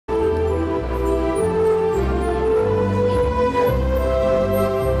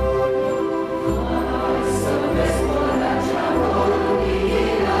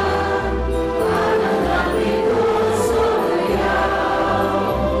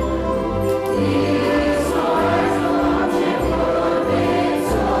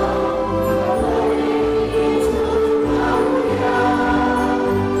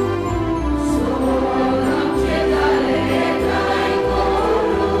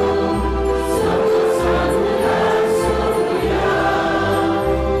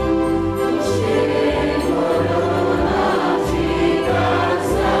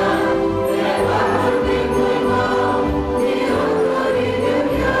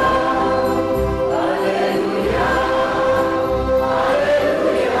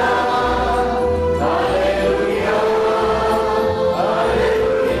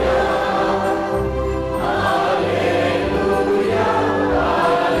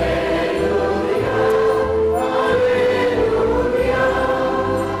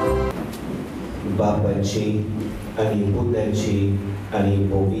पित्याची आणि पुत्राची आणि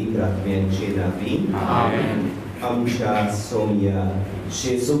पवित्र आत्म्याचे नावी आमेन. आमच्या सोम्या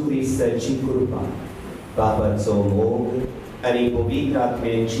येशू ख्रिस्ताची कृपा, बापाचो मोग आणि पवित्र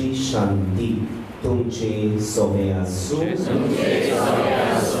आत्म्याची शांती तुमचे सोबे आसूं.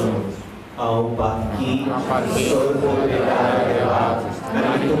 हांव पातकी सर्वोपकार देवाक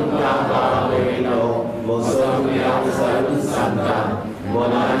आनी तुमकां पावयलो म्हजो गुन्यांव जाणून सांगता,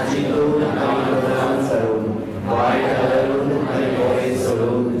 मनान चिंतून आनी मनान सारून वायट धरून आनी बरें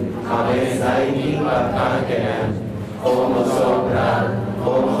सोडून हांवें जायतीं पातकां केल्यात. ओ म्हजो अपराध,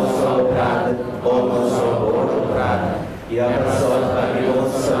 ओ म्हजो अपराध, ओ म्हजो व्हड अपराध. ह्या प्रसोद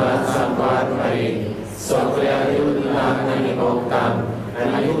सदांच सांबाळ मारी सगळ्या देवदूतांक आनी भक्तांक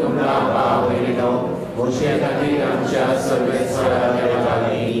आनी तुमकां पावयलो म्हजे खातीर आमच्या सर्वेस्वरा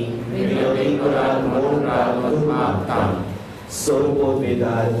देवाली विनोदी करात म्हूण प्रार्थना मागता.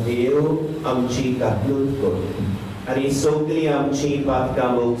 सर्वोपेदार देव आमची काकूट कर आनी सगळीं आमची पातकां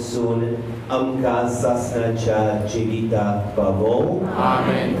मोगसून आमकां सासणाच्या जिविताक पावोव.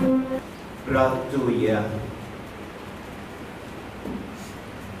 आमेन. प्रार्थुया.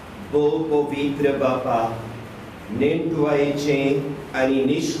 ओ पवित्र बापा, नेमटवायेचे आनी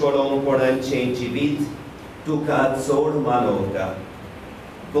निश्कळोंपणाचें जिवीत तुका चड मानवता.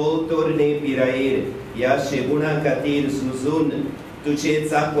 भोवतोरणे पिरायेर ह्या शेगुणा खातीर झुजून तुजे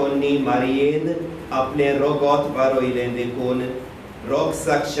चाकोन्नी मारयेन आपलें रोगोत बारोयलें देखून रोग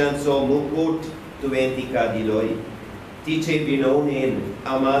साक्षांचो मुकूट तुवें तिका दिलोय. तिचे विनवणेन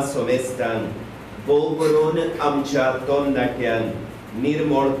आमा सोवेस्तांक भोव करून आमच्या तोंडाट्यान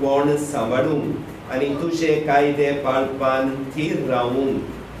निर्मळपण सांबाळूंक आनी तुजे कायदे पाळपान थीर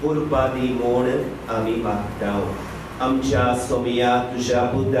रावूंक उरपा दी म्हूण आमी मागतांव. आमच्या सोमया तुज्या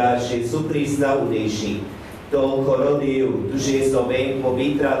पुता येशू ख्रिस्ता उदेशी तो खरो देव तुजे सोबे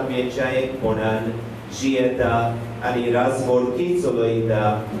पवित्र आत्म्याच्या एकपणान जियेता आनी राजवळखी चलयता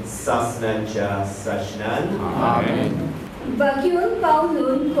सासणाच्या सासणान. आमेन. बाकीवन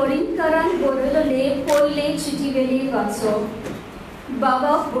पावलून कोरिंथकारांक बरयलेले पयले चिठीवेले वाचो.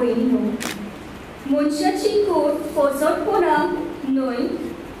 बाबा भयणीनो, मनशाची कूड फजोडपणाक न्हय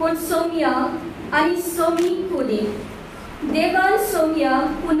पूण सोम्या आनी सोमीक कुडीक. देवान सोम्याक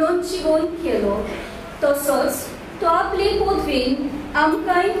पुनर्जीवन केलो, तसोच तो आपले पदवेन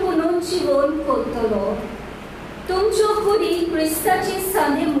आमकांय पुनर्जीवन करतलो. तुमच्यो कुडी क्रिस्ताचे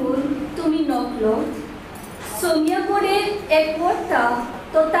साने म्हूण तुमी नकलोत. सोम्या कडेन एकवटा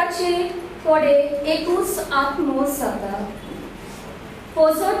तो ताचे कडेन एकूच आत्मो जाता.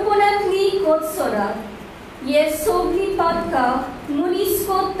 फजोडपणांतली कोडसोरात हे सगळीं पातकां मनीस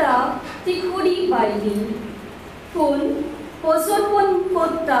करता ती कुडी भायली, पूण फजोडपण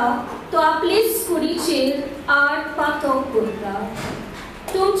करता तो आपलेच कुडीचेर आड पातो करता.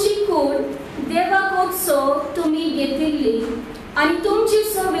 तुमची कूड देवा कडसो तुमी घेतिल्ली आनी तुमचे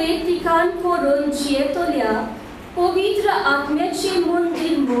सवे तिकान करून जियेतल्या पवित्र आत्म्याचे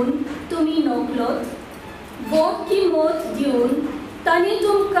मंदीर म्हूण तुमी नकलोत. व्हड किंमत दिवन तांणी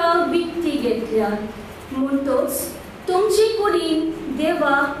तुमकां विकती घेतल्यात, म्हणटच तुमचे कुडीन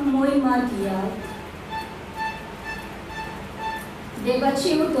देवाक महिमा दियात.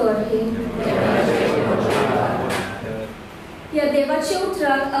 देवाची उतर. ह्या देवाच्या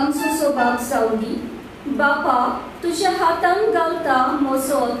उतराक आमचो सभाग जावली. बापा, तुज्या हातान घालता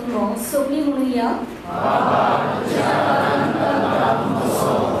म्हजो आत्मो. सगळीं म्हणुया.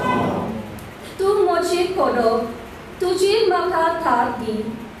 तूं म्हजें कडक, तुजेर म्हाका थार दी.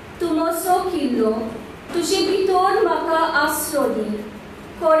 तूं म्हजो किल्लो, तुजे भितर म्हाका आसरो दी.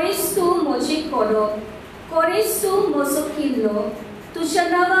 खरेंच तूं म्हजें कडक, खरेंच तूं म्हजो किल्लो. तुज्या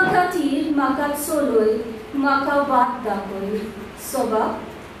नांवा खातीर म्हाका चलय, म्हाका वाट दाखय. सोबा.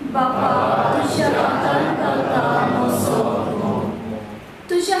 बापा, तुज्या हातान घालता म्हजो आत्मो.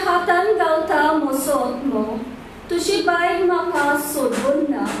 तुज्या हातान घालता म्हजो आत्मो. तुजी भायर म्हाका सोडून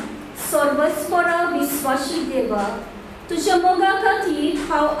ना. सर्वस्परा विस्वासी देवा, तुज्या मोगा खातीर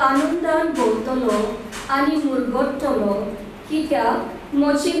हांव आनंदान भोंवतलो आनी मुरगडटलो, कित्याक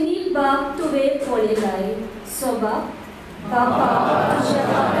म्हजे निर्भाग तुवें पळयलाय. सोबा. बापा, तुज्या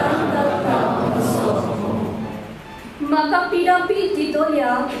हातान घालता म्हजो आत्मो. म्हाका पिडापीड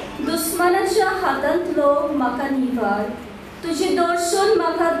दितल्या दुस्मानाच्या हातांतलो म्हाका निवार. तुजें दर्शन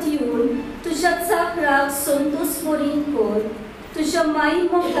म्हाका दिवन तुज्या चाकराक संतोश बरीन कर. तुज्या माई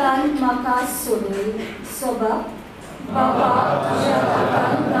मोगान म्हाका सोडय. सोबा. बापा, तुज्या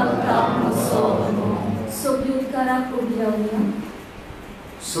हातान घालता म्हजो आत्मो. सगळीं उदकाराक उबी रावया.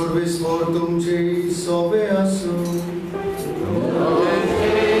 सर्वेस्वर तुमचे सोबे आसूं.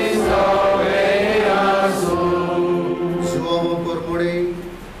 João por morei,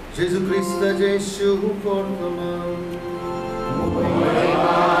 Jesus Cristo de chuva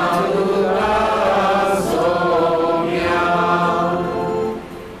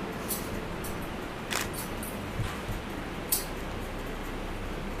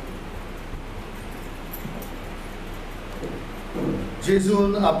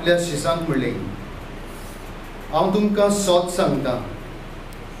जेजून आपल्या शिसांक म्हणलें, हांव तुमकां सोत सांगतां,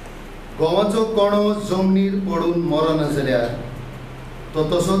 गोवाचो कोणो जमनीर पडून मरो जाल्यार तो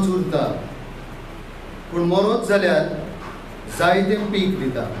तसोच उरता, पूण मरोच जाल्यार जायतें पीक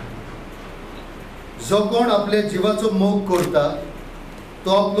दिता. जो कोण आपल्या जिवाचो मोग करता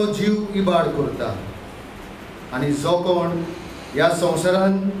तो आपलो जीव इबाड करता, आनी जो कोण ह्या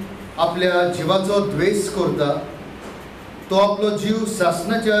संवसारांत आपल्या जिवाचो द्वेष करता तो आपलो जीव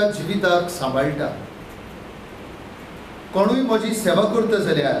सासणाच्या जिविताक सांबाळटा. कोणूय म्हजी सेवा करता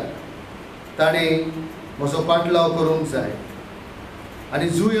जाल्यार ताणें म्हजो पाटलाव करूंक जाय, आनी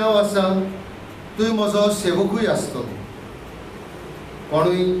जूय हांव आसा तूंय म्हजो सेवकूय आसतलो.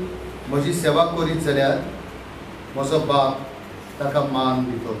 कोणूय म्हजी सेवा करीत जाल्यार म्हजो बाप ताका मान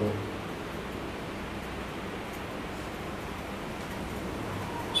दितलो.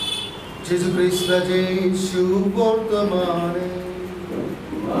 जेजू क्रिस्ताचे शुभ वर्तमाने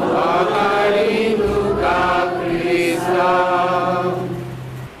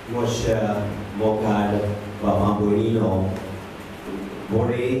Moșa Mocal Vamabonino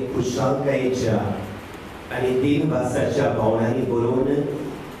More Kushanka Echa आणि 3 वर्षाच्या भावनांनी करून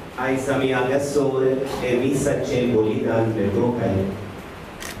आयज आमी आगासोर हे मिसाचे बलिदान वेगळोकाय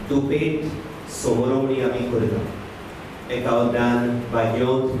दुपेट समोरवणी आमी करता. एका वदान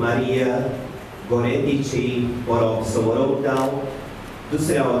भाग्योत मारिया गोरेतीची बरोप समोरवता,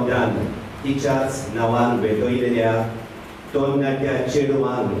 दुसऱ्या वदान तिच्याच नांवान भेटयलेल्या तोरणाट्या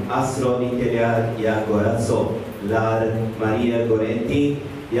चेडवांक आसरो दितल्या ह्या घराचो लार मारिया गोरेती,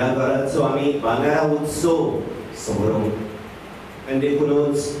 ह्या घराचो आमी भांगरा उत्सव समोरवंक आनी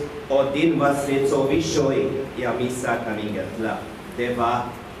देखूनच हो दिनवासरेचो विशय ह्या मिसाक आमी घेतला. देवा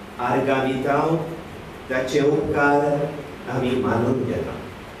आर्गां ताचे उपकार आमी मानून घेता.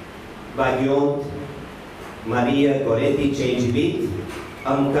 भाग्योत मारिया गोरेतीचें जिवीत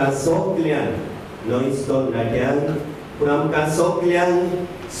आमकां सगल्यांक न्हयच तरणाट्यांक पूण आमकां सगल्यांक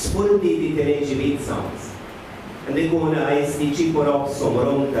स्फूर्ती दितलें जिवीत जावंक. आनी देखून आयज तिची बरोप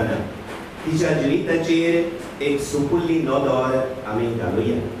समोरवतना तिच्या जिविताचेर एक सुपुल्ली नदर आमी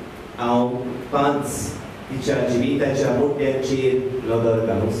घालुया. हांव 5 तिच्या जिविताच्या मुद्द्यांचेर नदर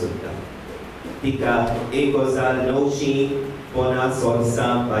घालूंक सोदतां. तिका 1950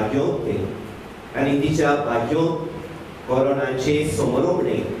 वर्सां भाग्योत आनी तिच्या भाग्योत कोरोनाचे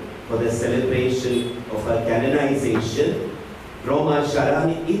समोरवणे for the celebration of her canonization. रोमा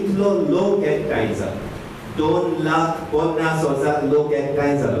शारांत इतलो लोक एकठांय जालो, 2,50,000 लोक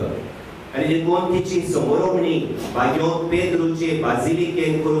एकठांय जालो आनी देखून तिची समोरवणी भाग्योत पेद्रूचे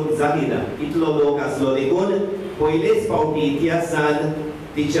बाजिलिकेन करूंक जाली ना, इतलो लोक आसलो. देखून पयलेच फावटी इतिहासान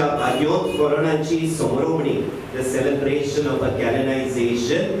तिच्या भाग्योत कोरोनाची समोरवणी the celebration of her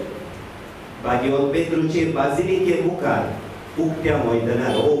canonization भाग्योत पेद्रूचे बाजिलिके मुखार उक्त्या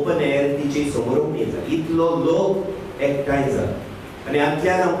मैदानार ओपन एअर तिची समोरवणी जाली. इतलो लोक एकठांय जालो आनी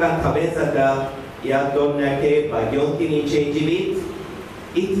हातल्यान आमकां खबर जाता ह्या तरणाटे भाग्योतिनीचें जिवीत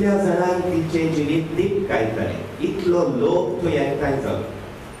इतल्या जाणांक तिचें जिवीत दीप कायतालें. इतलो लोक थंय एकठांय जालो.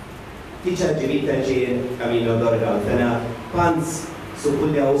 तिच्या जिविताचेर आमी नदर घालतना 5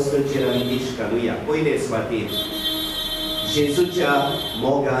 सुपुल्ल्या वस्तूंचेर आमी दिश्ट घालुया. पयले सुवातेर जेजूच्या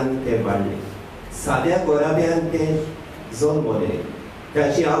मोगान ते वाडले, साद्या गोराब्यान ते जल्मले.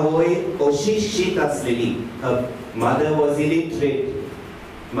 ताची आवय अशी शीत आसलेली, मदर वॉज इलिटरेट.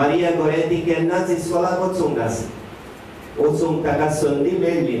 मारिया गोरेती केन्नाच इस्कोलाक वचूंक नासली, वचूंक ताका संदी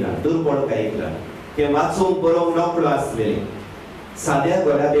मेळ्ळी ना, दुर्बळकायेक लागून. ते वाचूंक बरोवंक नकळो आसलेले. साद्या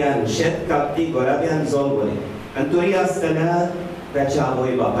गोराब्यान शेत कापती गोराब्यान जल्मले आनी तरी आसतना ताच्या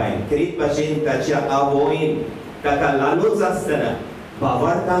आवय बापायन खरीत भाशेन ताच्या आवयन ताका ल्हानूच आसतना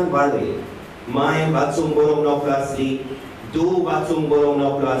भावार्थान वाडयलें. माय वाचूंक बरोवंक नकळो आसली, धूव वाचूंक बरोवंक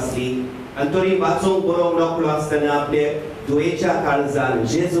नकळो आसली आनी तरी वाचूंक बरोवंक नकळो आसतना आपले धुवेच्या काळजान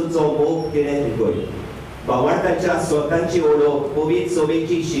जेजूचो मोग तिणें रिकोयलो. भावार्थाच्या स्वताची ओळख पवित्र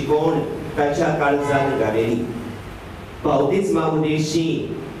सभेची शिकवण ताच्या काळजान घालेली. बावतिस्मा उदेशी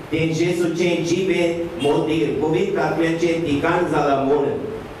ते जेजूचें जिवें मंदीर पवित्र आत्म्याचें ठिकाण जालां म्हूण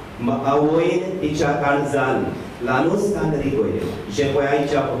आवयन तिच्या काळजान ल्हानूसतान रिकोयलें. जें पळय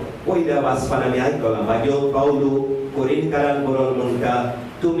आयच्या पयल्या वाचपान आमी आयकलां. भाग्योत पावलू कोरिंथकारांक बरोवन म्हणटा,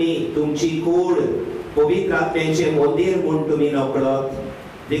 तुमी तुमची कूड पवित्र आत्म्याचें मंदीर म्हूण तुमी नकळत.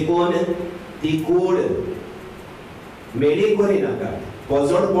 देखून ती कूड मेळी करिनाकात,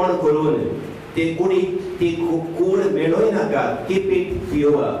 पोजोडपण करून ती कूड मेळोय नाकात. Keep it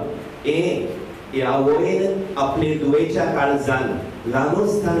pure. ह्या आवयन आपले दुवेच्या काळजान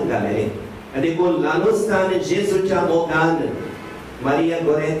ल्हानूसतान घालेलें आनी देखून ल्हानूसतान जेजूच्या मोगान मारिया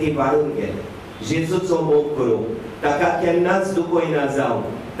गोरेती वाडून गेलें. जेजूचो मोग करूंक, ताका केन्नाच दुखोयना जावं,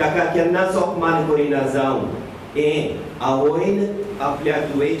 ताका केन्नाच अपमान करिना जावं, हें आवयन आपल्या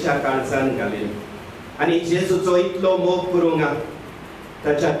दुयेच्या काळजान घालें. आनी जेजूचो इतलो मोग करूंक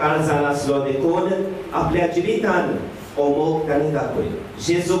ताच्या काळजान आसलो देखून आपल्या जिवितान हो मोग ताणें दाखयलो.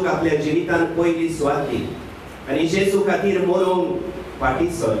 जेजूक आपल्या जिवितान पयली सुवात दिली आनी जेजू खातीर मरूंक फाटीं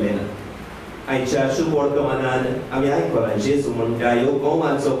सरलें ना. आयच्या शुभ वर्तमानान आमी आयकलां जेजू म्हणटा ह्यो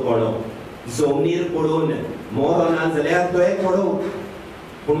गोवांचो कोणो जमनीर पडून मरो ना जाल्यार तो एक कोणो,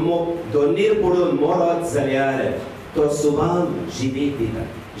 पूण दोनीर पडून मरत जाल्यार तो सुभाम जिवीत दिता.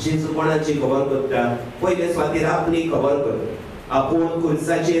 जेजू कोणाची खबर करता? पयले सुवातेर आपली खबर करता. आपूण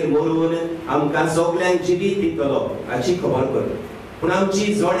खुर्साचेर मरून आमकां सगल्यांक जिवीत दितलो हाची खबर करता, पूण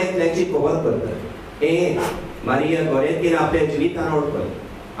आमची जोड एकल्याची खबर करता. हें मारिया गोरेतीन आपल्या जिवितान ओळखलें.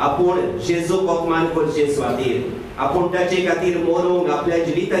 आपूण जेजूक अपमान करचे सुवातेर आपूण ताचे खातीर मरूंक आपल्या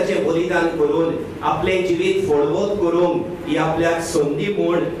जिविताचें बलिदान करून आपलें जिवीत फोडवत करूंक ही आपल्याक संदी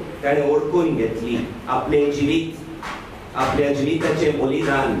म्हूण ताणें ओळखून घेतली. आपलें जिवीत आपल्या जिविताचें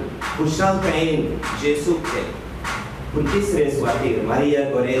बलिदान खुशालकायेन जेजूक केलें. पूण तिसरे सुवातेर मारिया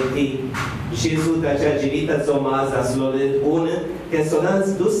गोरेती जेजू ताच्या जिविताचो माज आसलो देखून ते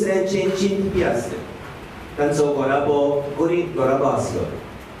सदांच दुसऱ्यांचें चिंतपी आसले. तांचो घोराबो गरीब घोराबो आसलो.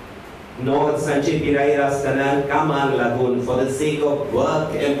 9 वर्सांचे पिरायेर आसतना कामाक लागून for the sake of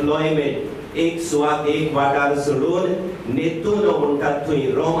work employment एक सुवात एक वाठार सोडून नेतुनो म्हणटात थंय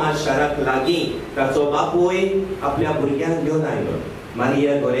रोमा शाराक लागीं ताचो बापूय आपल्या भुरग्यांक घेवन आयलो.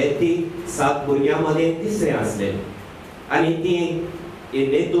 मारिया गोरेती 7 भुरग्यां मदें तिसरें आसलें आनी ती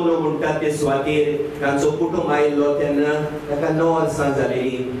नेतुनो म्हणटात ते सुवातेर तांचो कुटुंब आयिल्लो तेन्ना ताका 9 वर्सां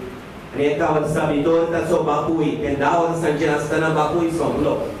जालेलीं आनी एका वर्सा भितर ताचो बापूय ते 10 वर्सांचे आसतना बापूय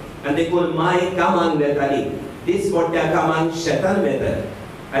सोंपलो आनी देखून माय कामाक मेळटाली. दिसपट्ट्या कामाक शेतान मेळटाली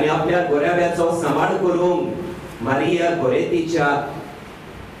आनी आपल्या गोऱ्याब्याचो सांबाळ करूंक मारिया गोरेतीच्या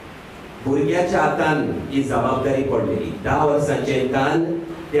भुरग्याच्या हातान ही जबाबदारी पडलेली. 10 वर्सांचे तान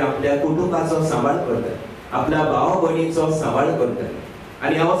ते आपल्या कुटुंबाचो सांबाळ करतात, आपल्या भाव भयणीचो सांबाळ करतात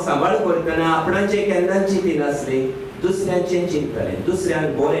आनी हांव सांबाळ करतना आपणाचें केन्नाच चिंतिनासलें, दुसऱ्यांचें चिंततालें,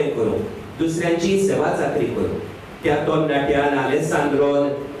 दुसऱ्यांक बरें करूंक, दुसऱ्यांची सेवा चाकरी करूंक. त्या तरणाट्यान आलेसांद्रोन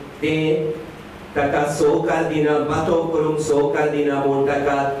ते ताका सहकार दिना, बातो करूंक सहकार दिना म्हूण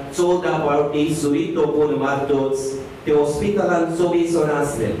ताका 14 फावटी सुरी तोपून मारतोच ते हॉस्पिटलांत 24 वरां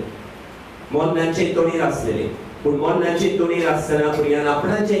आसलेले, मरणाचे तोणीर आसलेले. पूण मरणाचे तोणीर आसतना भुरग्यान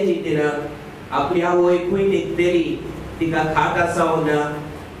आपणाचें चिंतिना. आपली आवय खंय न्हिदलेली, तिका खाट आसा ना,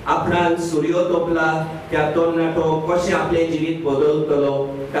 आपणान सुरयो तोपला, त्या तरणाटो कशें आपलें जिवीत बदलतलो,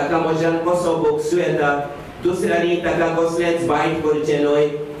 ताका म्हज्यान कसो बोगसूं येता, दुसऱ्यांनी ताका कसलेंच वायट करचें न्हय,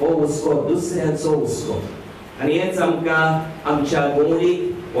 हो हुस्को दुसऱ्यांचो हुस्को. आनी हेंच आमकां आमच्या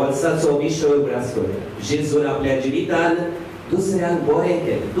गोंयडीक वर्साचो विशय उगडास करता. जेजून आपल्या जिवितान दुसऱ्यांक बरें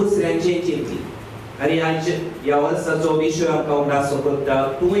केलें, दुसऱ्यांचें चिंतलें आनी आज ह्या वर्साचो विशय आमकां उगडास करता.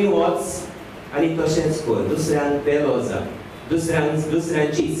 तूंय वच आनी तशेंच कर, दुसऱ्यांक पेलो जा,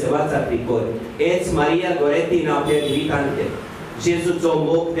 दुसऱ्यांची सेवा चाकरी कर. हेच मारिया गोरेतीन आपल्या जिवितान केलें. जेजूचो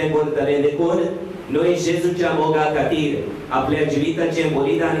मोग तें करतालें देखून न्हय जेजूच्या मोगा खातीर आपल्या जिविताचें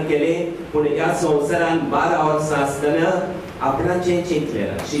बलिदान केलें. पूण ह्या संवसारान 12 वर्सां आसतना आपणाचें चिंतलें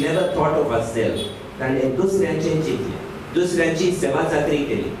ना. शी नेवर थॉट ऑफ हरसेल्फ. ताणें दुसऱ्यांचें चिंतलें, दुसऱ्यांची सेवा चाकरी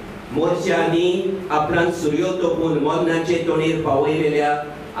केली. मोरच्या आनी आपणाक सुरयो तोपून मरणाचे तोणीर पावयलेल्या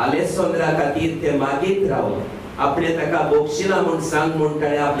आलेसोंद्रा खातीर ते मागीत रावलो. आपणें ताका बोगशिना म्हूण सांग म्हूण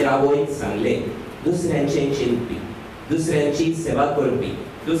ताणें आपल्या आवयक सांगलें. दुसऱ्यांचें चिंतपी, दुसऱ्यांची सेवा करपी,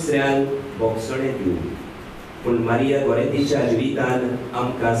 दुसऱ्यांक बोगसणे दिवपी. पूण मारिया गोरेतीच्या जिवितान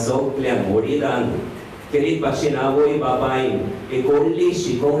आमकां सगल्यांक वडिलांक खेरीत भाशेन आवय बापायन एक व्हडली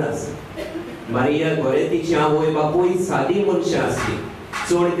शिकवण आसा. मारिया गोरेतीची आवय बापूय सादी मनशां आसली,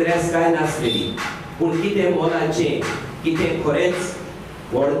 चड गिरेस्तकाय नासलेली, पूण कितें मोलाचें, कितें खरेंच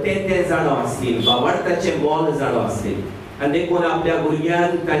व्हडतें तें जाणो आसली, बाबार्थाचें मोल जाणो आसली. आनी देखून आपल्या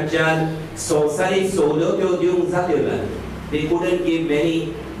भुरग्यांक तांच्यान संवसारीक सवलत्यो दिवंक जाल्यो ना. They couldn't give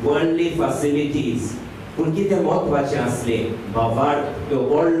many worldly facilities, पूण कितें म्हत्वाचें आसलें, बाबार्थ तो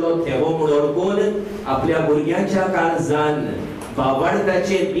व्हडलो थेवो म्हूण ओळखून आपल्या भुरग्यांच्या काळजान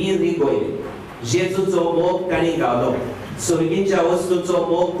बाबार्थाचें बीं रिगोयलें. जेजूचो मोग तांणी गावलो, सर्गीच्या वस्तूचो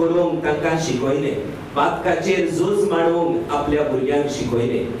मोग करूंक तांकां शिकयलें, बातकाचेर झूज मारूंक आपल्या भुरग्यांक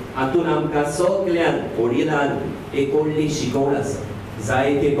शिकयलें. हातून आमकां सगल्यांक वडिलांक एक व्हडली शिकवण आसा.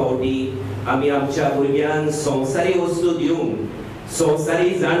 जायते फावटी आमी आमच्या भुरग्यांक संवसारी वस्तू दिवंक, संवसारी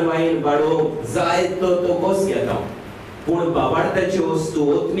जाणवायेन वाडोवंक जाय तो तोकोस घेता, पूण बाबार्थाची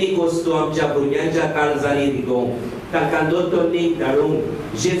वस्तू, आत्मीक वस्तू आमच्या भुरग्यांच्या काळजांनी रिगोवंक तांकां दोतोरनीक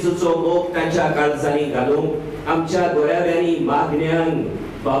धाडूंक जेजूचो मोग तांच्या काळजांनी घालूंक आमच्या गोऱ्याव्यांनी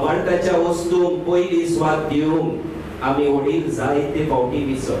मागण्यांक बाबांताच्या वस्तूंक पयली स्वाद दिवंक आमी वडील जायते फावटी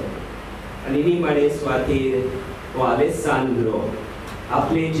विसर आनी निमाणे स्वातीर हो आलेसांद्रो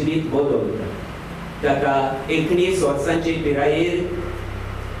आपले जिवीत बदलता ताका 19 वर्सांचे पिरायेर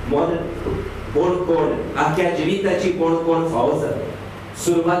कोण आख्या जिविताची कोण फावो जाता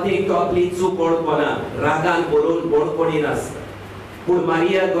सुरवातेक तो आपली चूक कोणा रागान बरोवन कोणी नासता पूण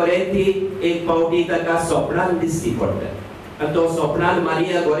मारिया गोरेती एक फावटी ताका स्वप्नान दिसती पडटा आनी तो स्वप्नान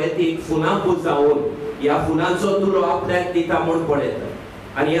मारिया गोरेतीक फुलां पुजावन ह्या फुलांचो तुरो आपल्याक दिता म्हूण पळयता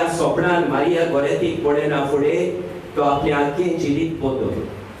आनी ह्या स्वप्नान मारिया गोरेतीक पळयना फुडें तो आपलें आख्खें जिवीत बदललो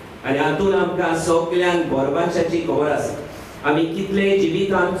आनी हातूंत आमकां सगळ्यांक गोरवांच्याची खबर आसा आमी कितले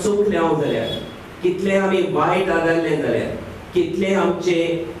जिवितांत चुकल्या जाल्यार कितले आमी वायट आदारले जाल्यार कितले आमचे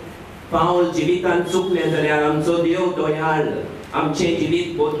पावल जिवितांत चुकले जाल्यार आमचो देव दयाळ आमचे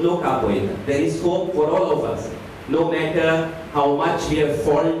जिवीत बदलूंक आपयता there is hope for all of us know matter how much we have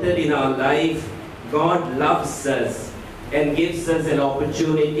faulted in our life God loves us and gives us an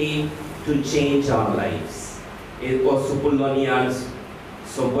opportunity to change our lives. Eko supullonians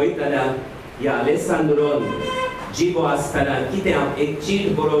soboitana ya Alessandron jivo astana kitem ek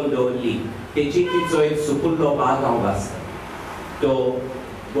chit boron dawrli te chititso ek supullo bag हांव वाचता तो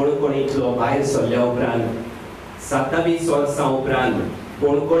कोणकोणींतलो भायर सरल्या उपरांत 27 वर्सां उपरांत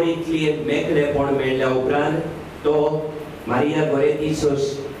कोणकोणींतली एक मेकळेपण मेळ्ळ्या उपरांत तो मारिया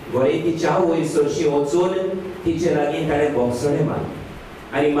गोरेतीच्या वयर सरशी वचून तिचे लागीं ताणें बोगसणे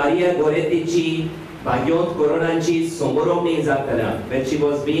मारले आनी मारिया गोरेतीची भाग्योंत कोरोनाची सोमोरवणी जातना when she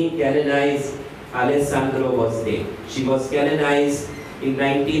was being canonized Alessandro was there. She was canonized in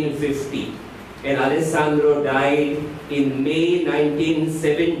 1950 and Alessandro died in May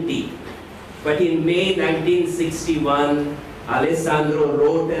 1970. But in May 1961 Alessandro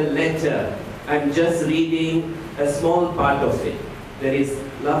wrote a letter. I'm just reading a small part of it. There is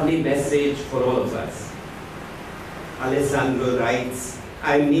lovely message for all of us. Alessandro writes,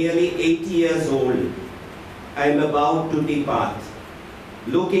 I'm nearly 80 years old. I'm about to depart.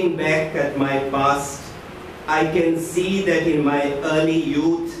 Looking back at my past, I can see that in my early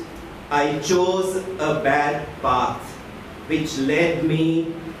youth, I chose a bad path, which led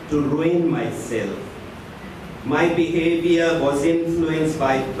me to ruin myself. My behavior was influenced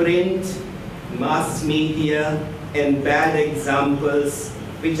by print, mass media, and bad examples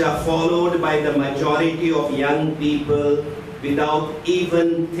which are followed by the majority of young people without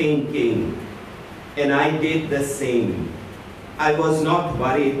even thinking. And I did the same. I was not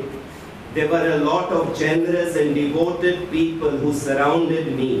worried. There were a lot of generous and devoted people who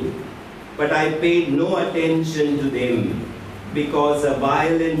surrounded me, but I paid no attention to them because a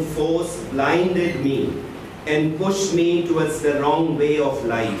violent force blinded me and pushed me towards the wrong way of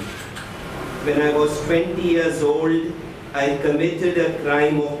life. When I was 20 years old, I committed a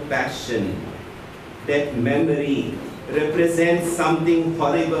crime of passion. That memory represents something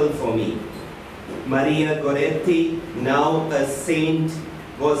horrible for me. Maria Goretti, now a saint,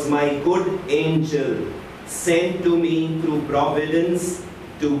 was my good angel, sent to me through providence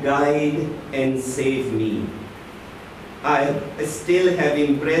to guide and save me. I still have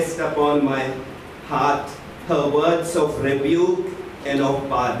impressed upon my heart her words of rebuke and of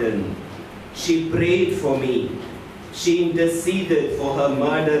pardon. She prayed for me. She interceded for her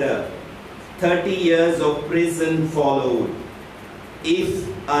murderer. 30 years of prison followed. If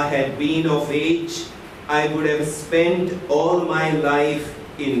I had been of age, I would have spent all my life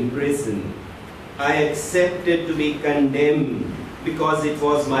in prison. I accepted to be condemned because it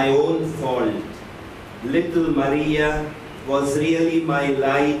was my own fault. Little Maria was really my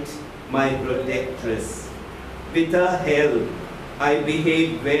light, my protectress. With her help, I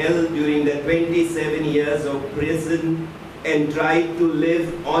behaved well during the 27 years of prison and tried to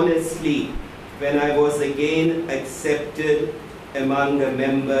live honestly when I was again accepted among the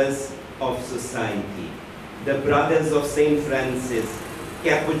members of society. The Brothers of St. Francis,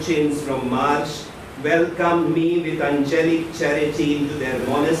 Capuchins from March, welcomed me with angelic charity into their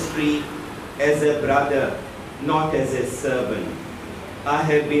monastery as a brother, not as a servant. I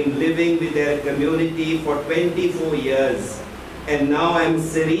have been living with their community for 24 years, and now I am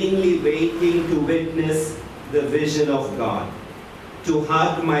serenely waiting to witness the vision of God, to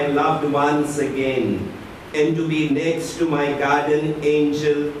hug my loved ones again, and to be next to my guardian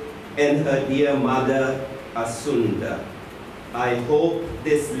angel and her dear mother, Asunda. I hope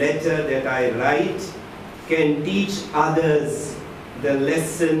this letter that I write can teach others the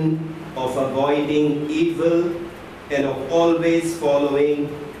lesson of avoiding evil and of always following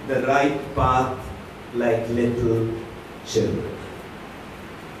the right path like little children.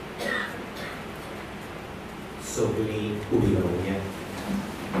 Sogli ubilonie.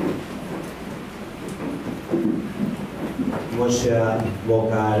 Moshe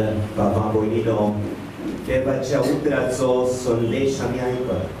vocal papa boinino debacha utrazo son le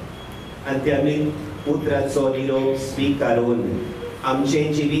shamiaipa. Antiamik utrazo niro spikarun.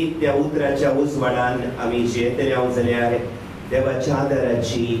 Amche jivit त्या उतराच्या उजवाडान आमी जे तरी हांव जाल्यार देवाच्या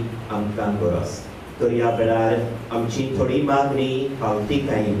आदाराची आमकां गरज. तर ह्या वेळार आमची थोडी मागणी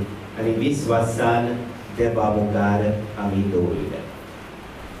फावतीकायेन आनी विस्वासान देवा मुखार आमी दवरल्या.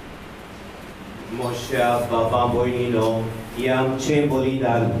 मोशा बाबा भयणीनो, हें आमचें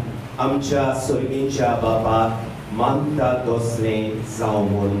बलिदान आमच्या सुर्गीच्या बापाक मानता तसलें जावं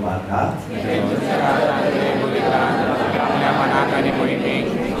म्हूण मागात. आपल्या मनात आणि मोहिमेक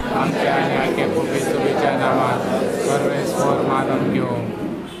आमच्या आणि आख्या पुरुषाच्या नावात सर्वेस्वर मानून घेऊ.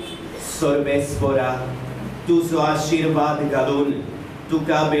 सर्वेस्परा तुजो आशीर्वाद घालून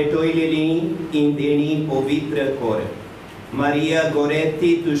तुका भेटयलेली इंदेणी पवित्र कर. मारिया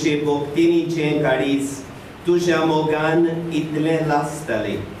गोरेत्ती तुजे भक्तिनीचें काळीज तुज्या मोगान इतलें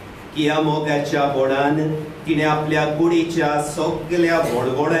लासतालें की ह्या मोगाच्या बोडान तिणें आपल्या कुडीच्या सगळ्या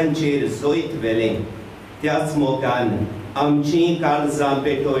व्हडवडांचेर जोईत व्हेलें. त्याच मोगान आमची काळजां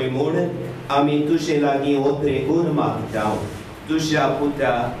पेटोय म्हूण आमी तुजे लागीं ओत्रेकून मागता. तुज्या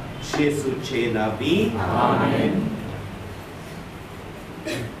पुता जेजूचे नांवी आमेन.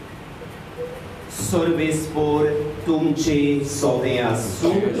 सर्वेस्पर तुमचे सोबे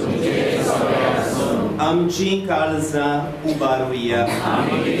आसूं. आमची काळजां उबारुया.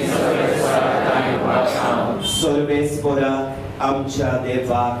 सर्वेस्परा आमच्या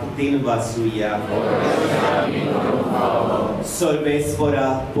देवाक दिनवासुया. सर्वेस्परा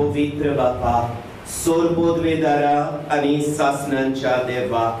पवित्र बापा, सोर्बोद्वेदारा आनी सासनांच्या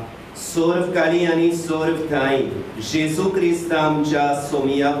देवा, सोर्वकाळी आनी सोर्वकाय जेजू क्रिस्त आमच्या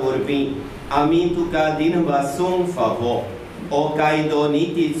सोमया वरवीं आमी तुका दिनवासूंक फावो. हो कायदो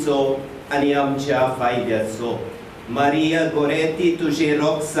नितीचो आनी आमच्या फायद्याचो. मारिया गोरेत्ती तुजे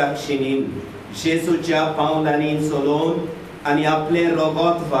रोग साक्षिणीन जेजूच्या पावलांनी चलोवन आनी आपले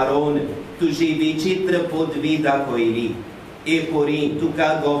रोगोत वारोवन तुजी विचित्र पदवी दाखयली. एपोरी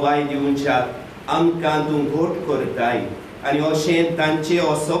तुका गोवाय दिवच्याक आमकां तूं घोट करताय आनी अशें तांचे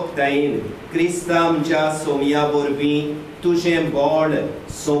असोकतायेन क्रिस्त आमच्या सोमया वरवीं तुजें बोड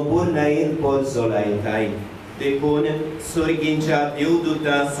संपूर्णायेन पोरजोलायताय. देखून सर्गींच्या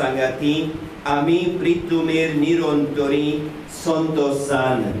देवदूतां सांगाती आमी प्रितुमेर निरंतरी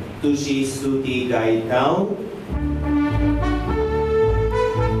संतोषान तुजी स्तुती गायता.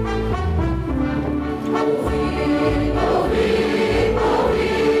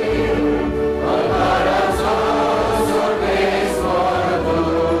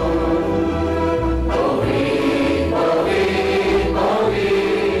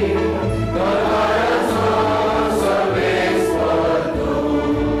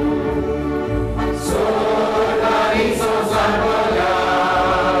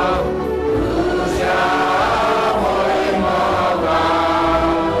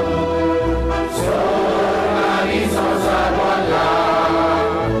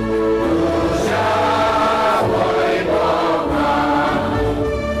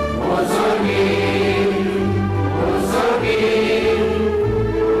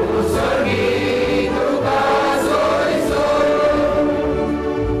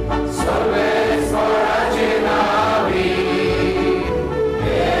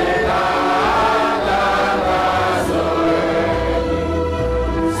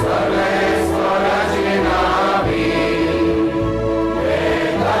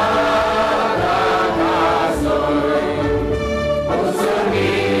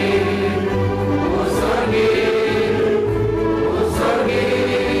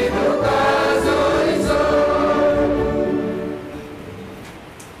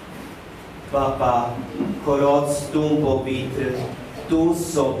 तू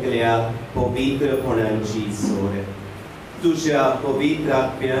सगळ्या पवित्रपणांची सोर. तुझ्या पवित्र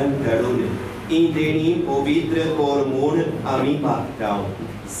आत्म्यान घडून इंदेणी पवित्र कर म्हूण आमी मागता.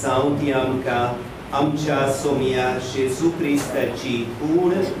 जावं ती आमकां आमच्या सोमया जेजू क्रिस्ताची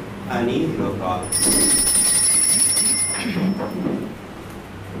कूड आनी रोगाक.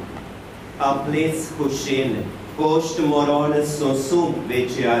 आपलेच खुशेन कोश्ट मरण सोंसूंक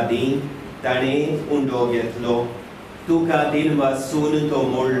वेचे आदीं ताणें उंडो घेतलो. तुका दिनवासून तो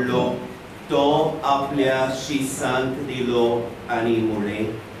मोडलो. तो आपल्या शिसांक दिलो आनी म्हळें,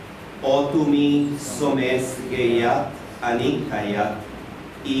 ओ तुमी सोमेस घेयात आनी खायात.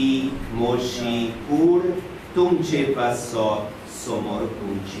 ही मोशी कूड तुमचे पासो समोर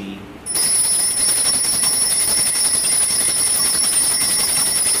तुमची.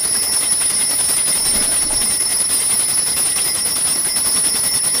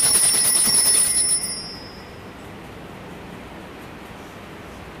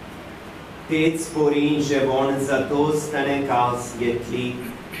 तेच पोरी जेवण जातोच ताणें कास घेतली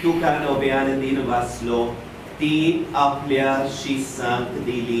तुका नव्यान दिन वाचलो ती आपल्या शिसांक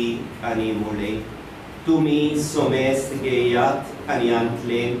दिली आनी म्हळें तुमी सोमेस्त घेयात आनी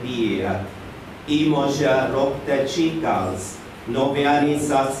आंतले पियेयात ही म्हज्या रोगताची कास नव्यानी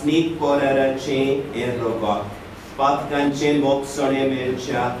सासणीक कोराराचें हें रोगोत पातकांचें मोगसोणें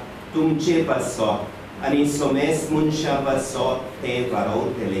मेळच्या तुमचे पासत आनी सोमेस्त मनशा पासत तें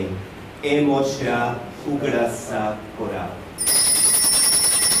वारोवतलें हे म्हज्या उगडासा कोरा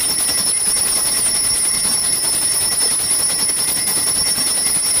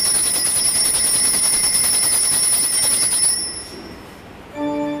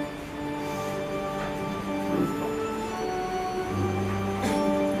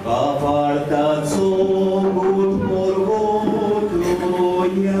Apartați-o gut morgotuia.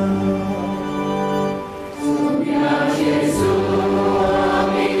 Subia Jesús,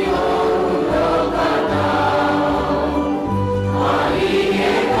 amiorul locatau, alie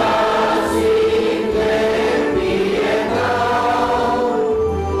casi pietau,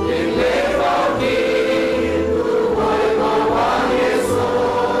 din le partir tu voi mavanie so,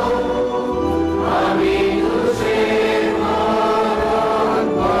 aminu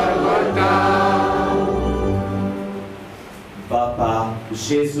Papa,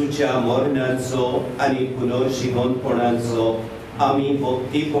 Jezucia mornaco ani punorzivonponaco ami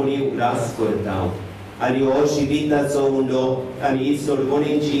voktiponi uraz kortau. Ani o živitaco undo ani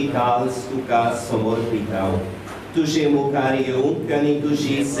sorgonenci kals tuka somorpitau. Tuže mukari unkani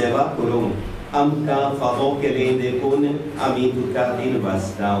tuži seva kurum. Amka favokelende kun ami tuka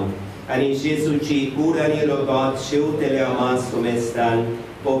dinvastau. Ani Jezuci kurani rogat šeutele amas komestan.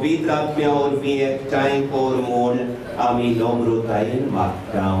 Povitrat mea orviek tain kormon ami lomru tain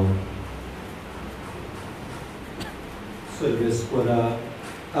maktaun. Sărvescora,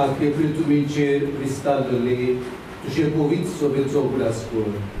 ache pritumince cristallele, tușe povit sobețo glascor.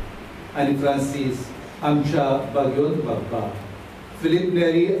 Ani Francis, amcha bagion bappa. Filipe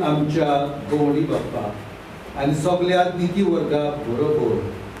Neri, amcha goli bappa. Ani sogleat niti वर्गा बरोबर,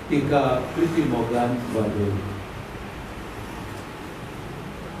 tika pritimogan vadol.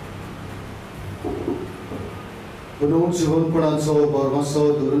 पुनून जीवनपणाचो बरमासो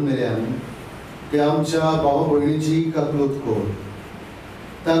धरून मेल्यान ते आमच्या भावा भयणीची काकलूत कर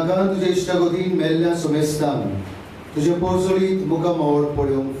तांकां तुजे इश्टागोतीन मेल्ल्या सोमेस्तान तुजे पोरजोळीत मुखार मावळ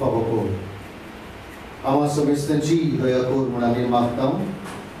पळोवंक फावो कर आमा सोमेस्तांची दया कर म्हूण आमी मागतां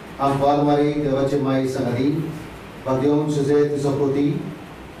आम वारमारी देवाचे माय सांगाती भाग्यवन सुजे तुजो पोती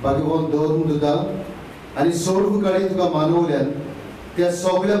भाग्यवन धर्म दुदा आनी सोडून काळी तुका मानवल्यान त्या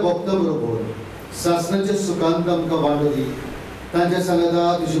सगळ्या भक्तां बरोबर सासणाच्या सुखांत आमकां वांटो दी तांच्या सांगाता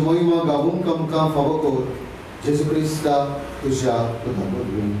तुजी महिमा गावूंक आमकां फावो कर जेजू क्रिस्ता तुज्या पुताक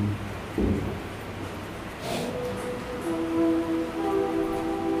वरवीं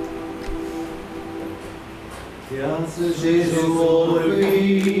त्याच जेजू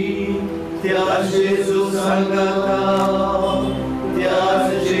वरवीं त्याच जेजू सांगाता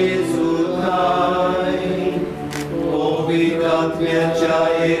त्याच जेजू ठाय पवित्र आत्म्याच्या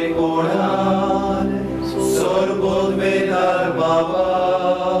एकपणान सर्वोद्वेदार बाबा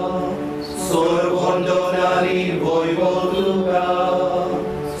सर्वोंडोनारी वैभव तुका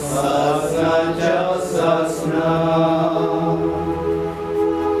सासणाच्या सासणा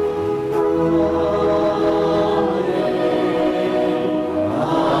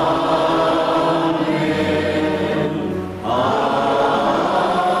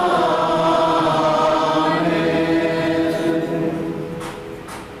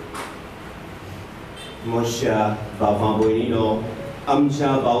बाबा भयणीनो आमच्या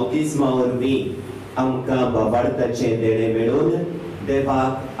बावतिस्मा वरवीं आमकां बाबार्थाचें देणें मेळून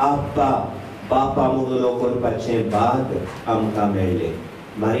देवाक आप्पा बापा म्हणून करपाचें भाग आमकां मेळ्ळें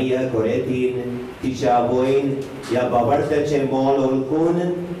मारिया गोरेतीन तिच्या आवयन ह्या बाबार्थाचें मोल ओळखून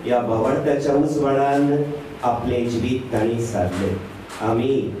ह्या बाबार्थाच्या उजवाडान आपलें जिवीत ताणी सारलें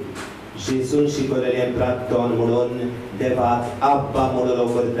आमी जेजून शिकयलेलें प्रार्थन म्हणून देवाक आप्पा म्हणून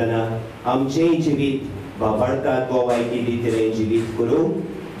करतना आमचेंय जिवीत बाबार्थाक गोवायकी दितलें जिवीत करूंक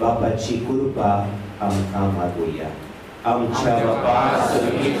बापाची कृपा आमकां मागुया आमच्या बापा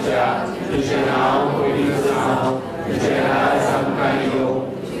स्वर्गीच्या तुजें नांव पवित्र जावं तुजें राज आमकां येवं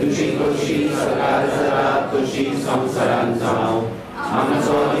तुजी खोशी सदांच सदां तुजी संवसारांत जावं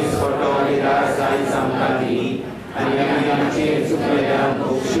आमचो दिसपटो निराश आयज आमकां दी आनी आमी आमचेर चुकलेल्यांक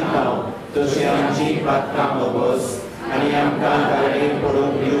बक्षितांव तशें आमची पातकां बोगोस आनी आमकां गाडयेन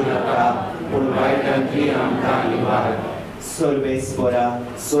पडूंक दिवं नाका पूण वायटांतली आमकां निवार सर्वेस्परा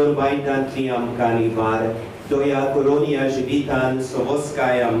सोर वायटांतली आमकां निवार doia koronia żywitan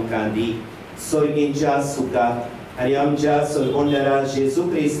sowoskajam kandi, sorginja suka, ani amja solgonera Jezu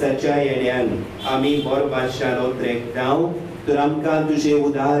Krista chayanian, ami borba shano trekdau, turamkan tuje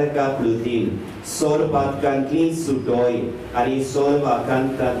udar ka plutin, sor patkan klin sudoi, ani sor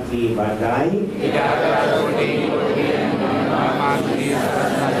vakan klin badai,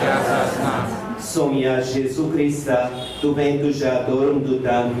 Somia Jesu Krista, tu ventu ja dorm du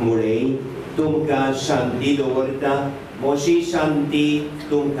tank murei, tumka shanti dorta, moshi shanti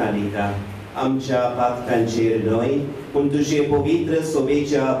tumkanita. Amcha patkan cer noi, tuje povitra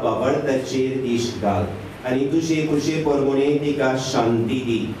sobeja bavarta cer dishgal. Ani tuje kuje pormonetica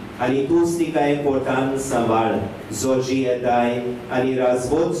shantidi, ani tu sticae portan samval, zogie ani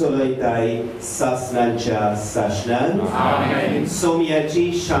razvod soloi sasnancha sashnan. Amen.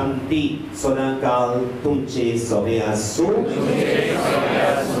 Somyachi shanti sodankal tumche sobeasu.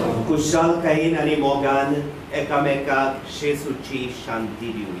 Kushal kain ani mogan ekameka shesuchi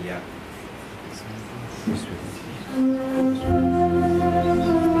shanti diuya.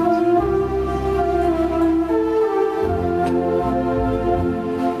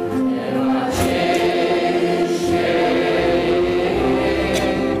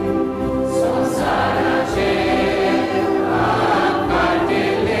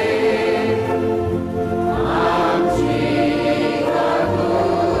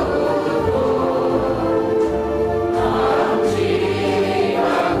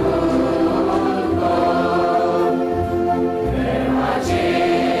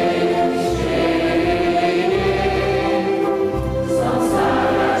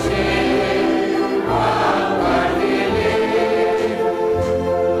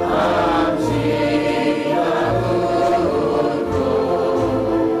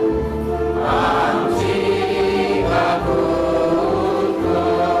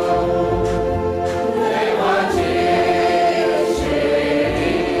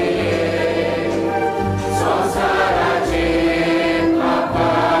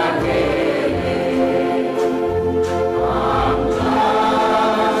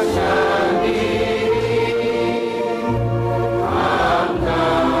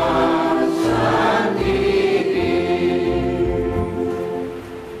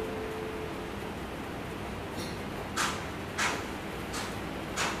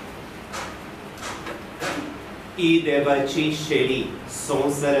 Devaci sheli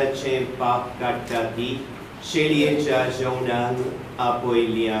sonsara ce pap kattati sheli echa jaunan apoi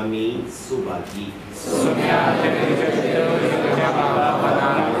liami subaki.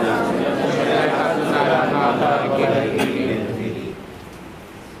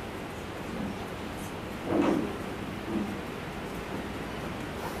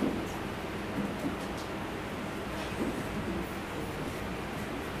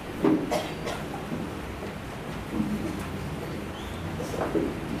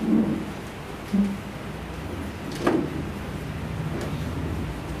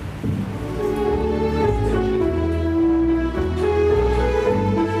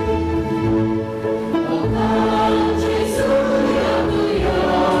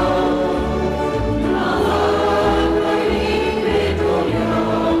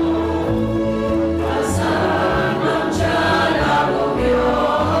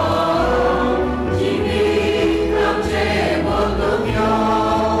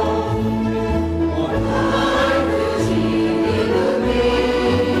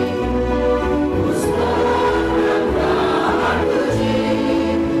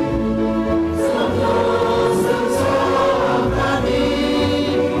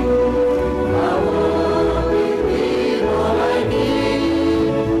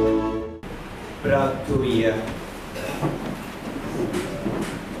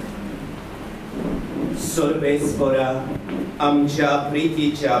 Sorvespora amcha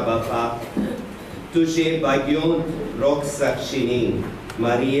priticha bapa tuje bagyont rok sakshini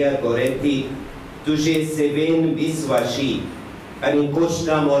Maria Goretti tuje seven visvashi ani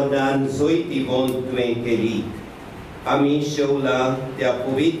koshta mordan zoiti von tvenkeli ami shola te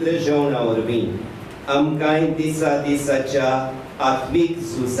pavitra jona orvin am kain disa cha atmik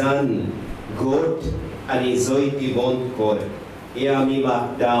Susan got ani zoiti von kor e ami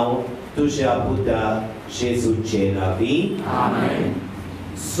matau tuja puta Jesus Cenavi. Amen.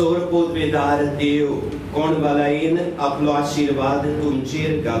 Sor podvedar Deu, con valain aplo आशीर्वाद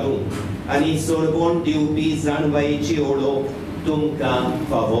तुमचेर घालूं आणि Sorbonne दिवपी जाणवायेची ओळख तुमकां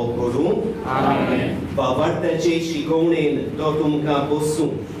फावो करूं. आमेन. बाबार्ताचे शिकवणेन तो तुमकां बसूं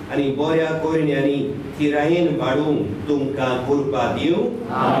आणि बऱ्या कोरण्यांनी थिरायेन वाडूंक तुमकां कृपा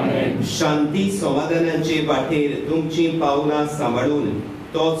दिवं. आमेन. शांती समाधानाचे वाटेर तुमची पावलां सांबाळून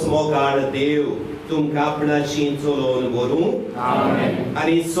तोच मोगाळ देव kapla shinzolon voru. Amen.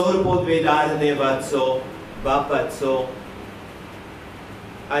 Ani sor podvedarne vatso, vapatso,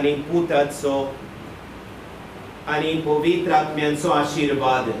 ani putatso, ani povitratmianso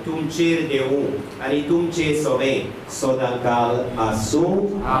आशीर्वाद तुमचेर देऊ आणि तुमचे सवे सदाकाल आसू.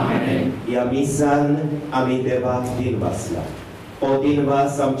 Amen. या मिसान आम्ही देवाक दिनवासला. O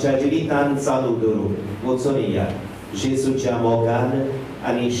दिनवास आमच्या जिवितान चालू दवरून वचून या जेसूच्या मोगान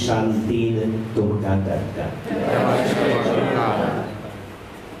आणि शांतीन तुमकां धाडटा. देवाचे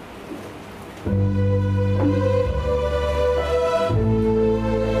उपकार.